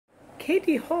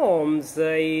Katie Holmes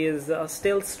is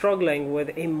still struggling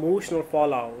with emotional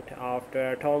fallout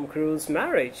after Tom Cruise's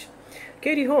marriage.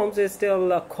 Katie Holmes is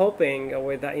still coping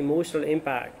with the emotional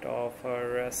impact of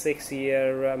her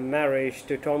 6-year marriage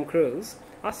to Tom Cruise,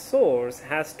 a source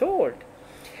has told.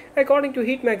 According to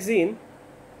Heat magazine,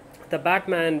 the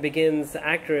Batman Begins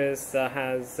actress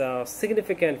has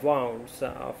significant wounds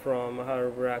from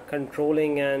her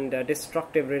controlling and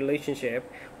destructive relationship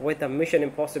with the Mission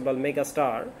Impossible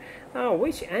megastar,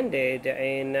 which ended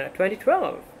in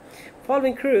 2012.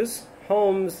 Following Cruise,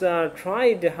 Holmes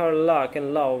tried her luck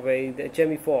in love with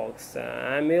Jamie Foxx,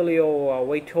 Emilio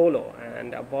Vitolo,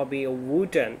 and Bobby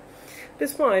Wooten,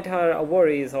 despite her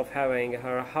worries of having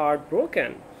her heart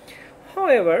broken.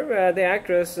 However, the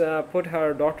actress put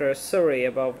her daughter Suri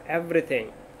above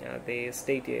everything, they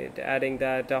stated, adding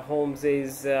that Holmes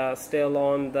is still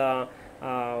on the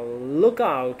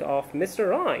lookout of Mr.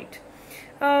 Right.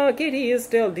 Katie is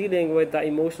still dealing with the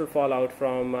emotional fallout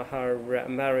from her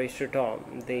marriage to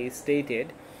Tom, they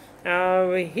stated.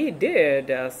 He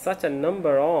did such a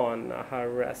number on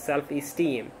her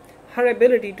self-esteem, her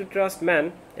ability to trust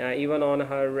men, even on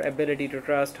her ability to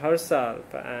trust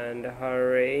herself and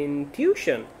her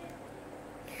intuition.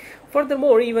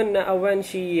 Furthermore, even when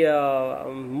she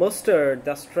mustered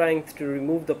the strength to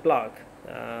remove the plug,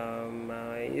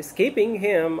 escaping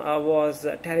him was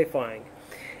terrifying.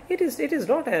 It is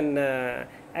not an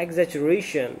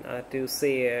exaggeration to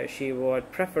say she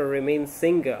would prefer remain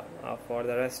single for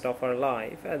the rest of her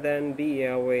life than be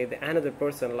with another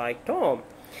person like Tom.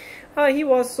 He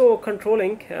was so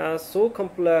controlling,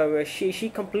 she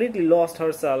completely lost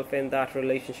herself in that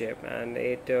relationship, and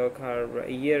it took her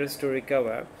years to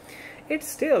recover. It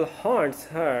still haunts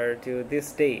her to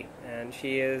this day, and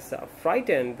she is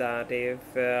frightened that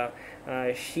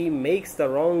if she makes the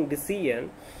wrong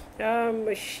decision,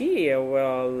 she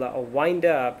will wind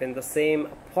up in the same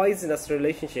poisonous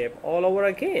relationship all over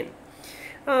again.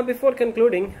 Before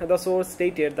concluding, the source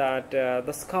stated that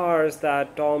the scars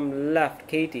that Tom left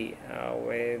Katie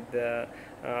with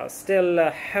still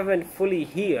haven't fully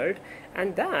healed,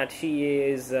 and that she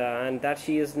is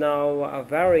now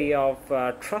wary of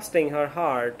trusting her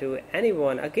heart to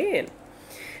anyone again.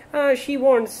 She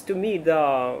wants to meet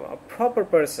the proper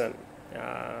person,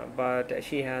 but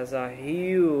she has a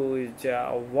huge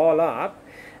wall up.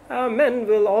 Men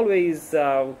will always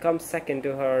come second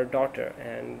to her daughter,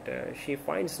 and she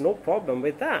finds no problem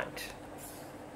with that.